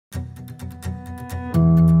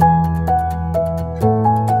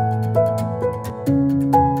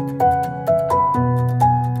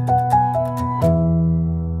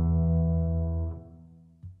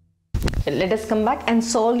come back and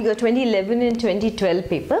solve your 2011 and 2012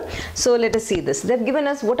 paper. So let us see this. They've given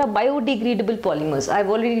us what are biodegradable polymers. I've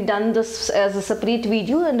already done this as a separate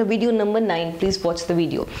video and a video number 9. Please watch the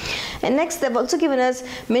video. And next they've also given us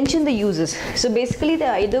mention the uses. So basically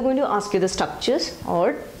they're either going to ask you the structures,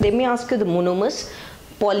 or they may ask you the monomers,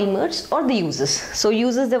 polymers, or the uses. So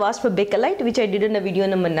uses they've asked for bakelite, which I did in a video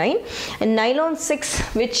number 9, and nylon 6,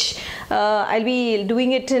 which I'll be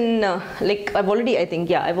doing it in like I've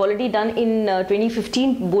already done in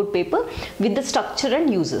 2015 board paper with the structure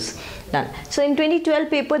and uses done. So in 2012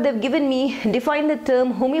 paper they've given me define the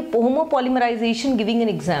term homopolymerization, giving an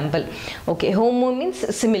example. Okay, homo means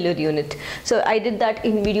similar unit. So I did that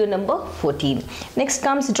in video number 14. Next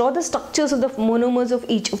comes draw the structures of the monomers of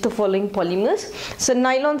each of the following polymers. So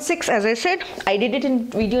nylon 6, as I said, I did it in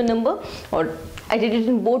video number, or I did it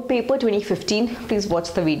in board paper 2015. Please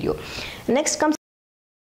watch the video. Next comes